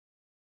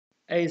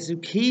a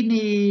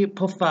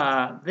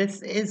zucchini-puffer.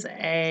 This is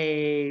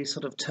a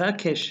sort of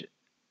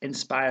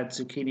Turkish-inspired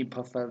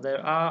zucchini-puffer.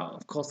 There are,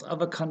 of course,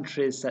 other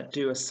countries that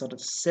do a sort of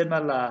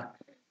similar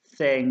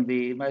thing.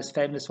 The most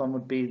famous one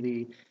would be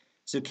the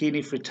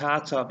zucchini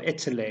frittata of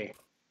Italy.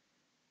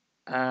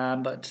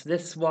 But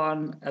this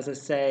one, as I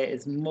say,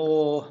 is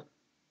more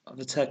of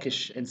a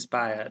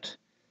Turkish-inspired.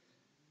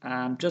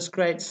 Just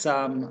grate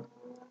some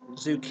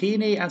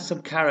zucchini and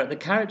some carrot. The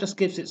carrot just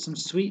gives it some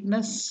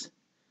sweetness.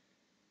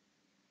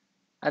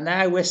 And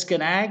now whisk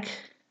an egg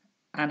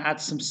and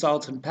add some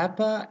salt and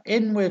pepper.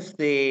 In with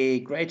the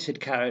grated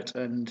carrot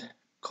and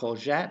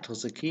courgette or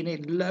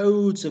zucchini.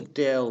 Loads of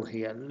dill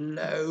here,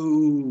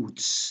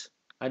 loads.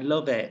 I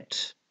love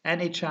it.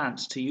 Any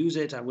chance to use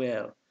it, I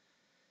will.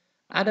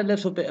 Add a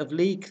little bit of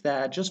leek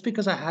there, just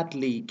because I had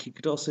leek. You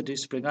could also do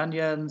spring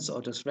onions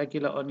or just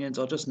regular onions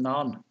or just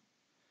none.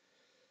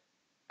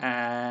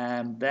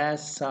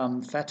 There's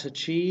some feta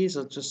cheese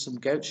or just some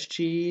goat's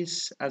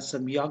cheese and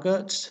some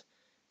yogurt.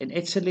 In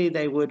Italy,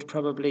 they would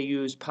probably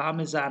use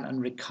parmesan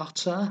and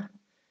ricotta.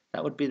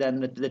 That would be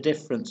then the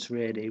difference,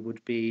 really,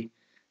 would be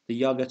the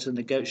yogurt and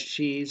the goat's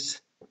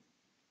cheese.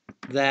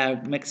 There,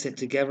 mix it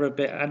together a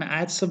bit and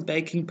add some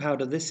baking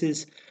powder. This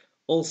is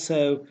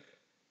also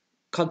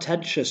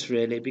contentious,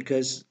 really,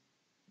 because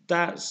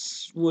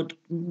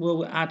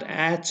will add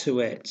air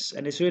to it,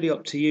 and it's really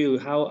up to you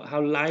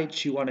how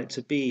light you want it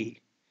to be.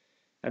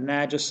 And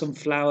there, just some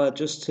flour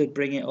just to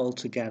bring it all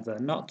together,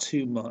 not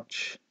too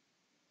much.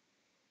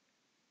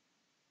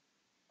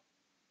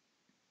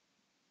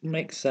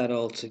 Mix that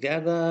all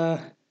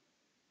together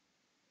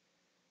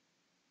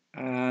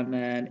and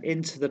then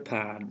into the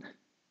pan.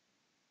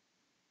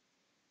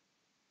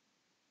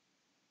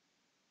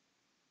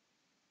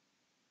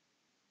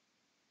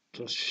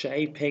 Just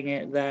shaping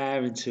it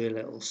there into a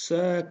little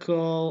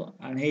circle,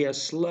 and here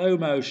slow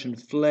motion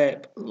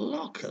flip.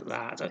 Look at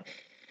that.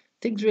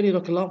 Things really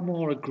look a lot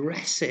more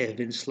aggressive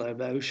in slow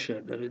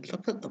motion. I mean,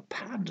 look at the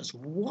pan just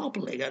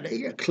wobbling, and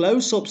here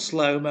close-up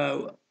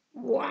slow-mo.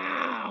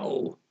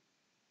 Wow!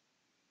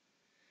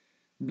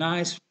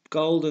 Nice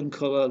golden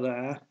colour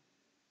there.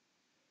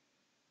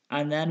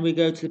 And then we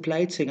go to the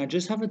plating. I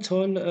just have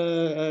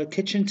a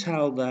kitchen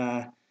towel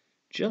there,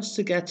 just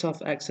to get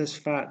off excess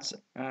fat.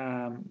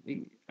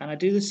 And I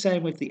do the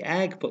same with the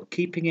egg, but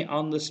keeping it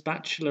on the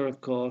spatula,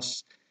 of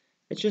course.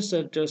 It's just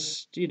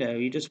you know,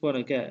 you just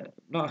want to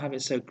not have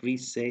it so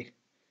greasy.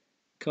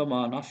 Come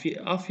on, off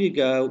you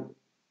go.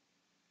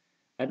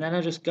 And then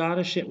I just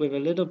garnish it with a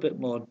little bit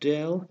more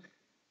dill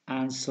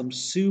and some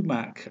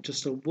sumac,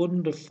 just a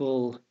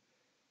wonderful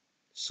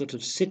sort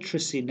of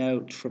citrusy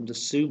note from the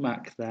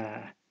sumac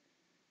there.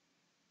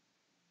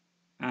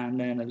 And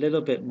then a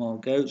little bit more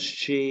goat's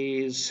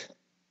cheese.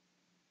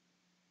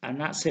 And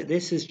that's it.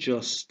 This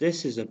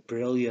is a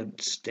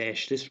brilliant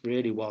dish. This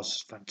really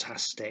was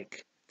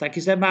fantastic. Thank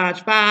you so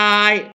much. Bye.